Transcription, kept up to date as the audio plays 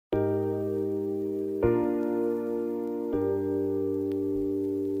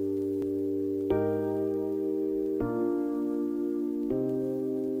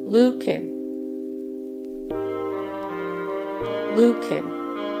Lucan, Lucan,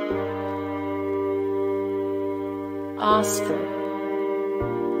 Astor,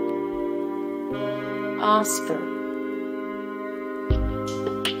 Astor.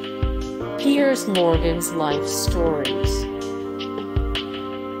 Piers Morgan's Life Stories,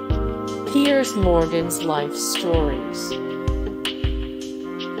 Piers Morgan's Life Stories,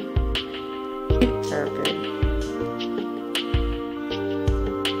 Turpin,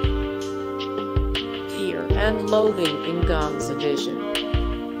 Fear and Loathing in Gonzovision,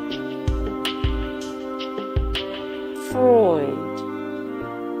 Freud,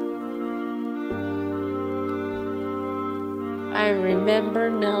 I Remember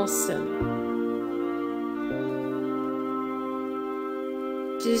Nelson,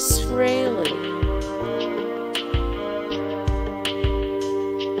 Disraeli,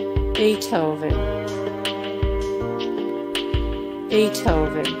 Beethoven,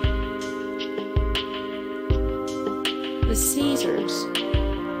 Beethoven, the Caesars,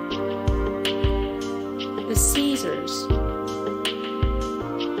 the Caesars,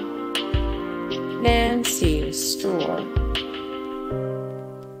 Nancy Astor,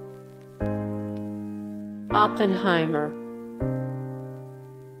 Oppenheimer,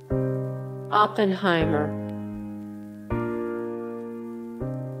 Oppenheimer,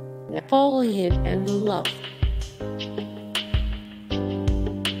 Napoleon and Love,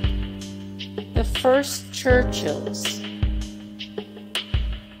 the First Churchills,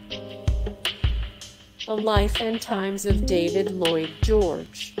 The Life and Times of David Lloyd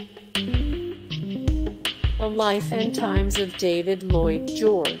George, The Life and Times of David Lloyd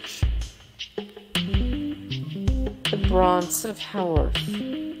George, The Brontes of Haworth,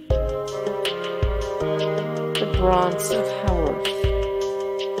 The Brontes of Haworth,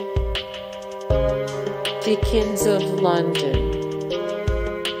 Dickens of London,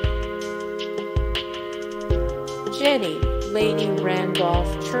 Jennie, Lady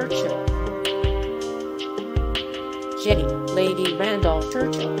Randolph Churchill, Jennie, Lady Randolph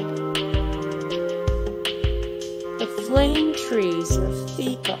Churchill, The Flame Trees of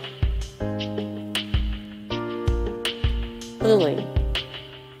Thika, Lillie,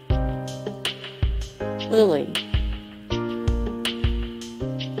 Lillie,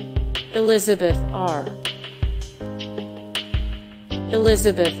 Elizabeth R.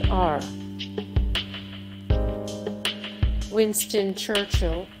 Elizabeth R. Winston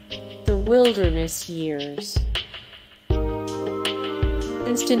Churchill, The Wilderness Years.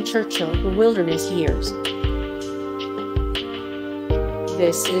 Winston Churchill, The Wilderness Years.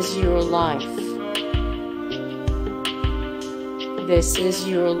 This is your life. This is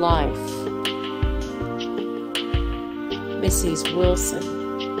your life. Mrs. Wilson,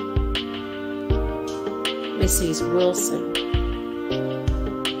 Mrs. Wilson,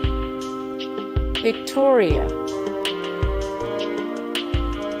 Victoria,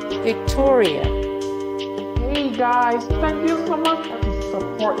 Victoria. Hey guys, thank you so much for the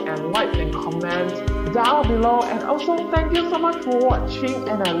support and like and comment down below, and also thank you so much for watching,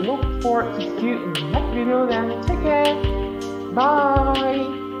 and I look forward to see you in the next video. Then take care,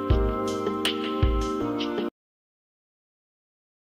 bye.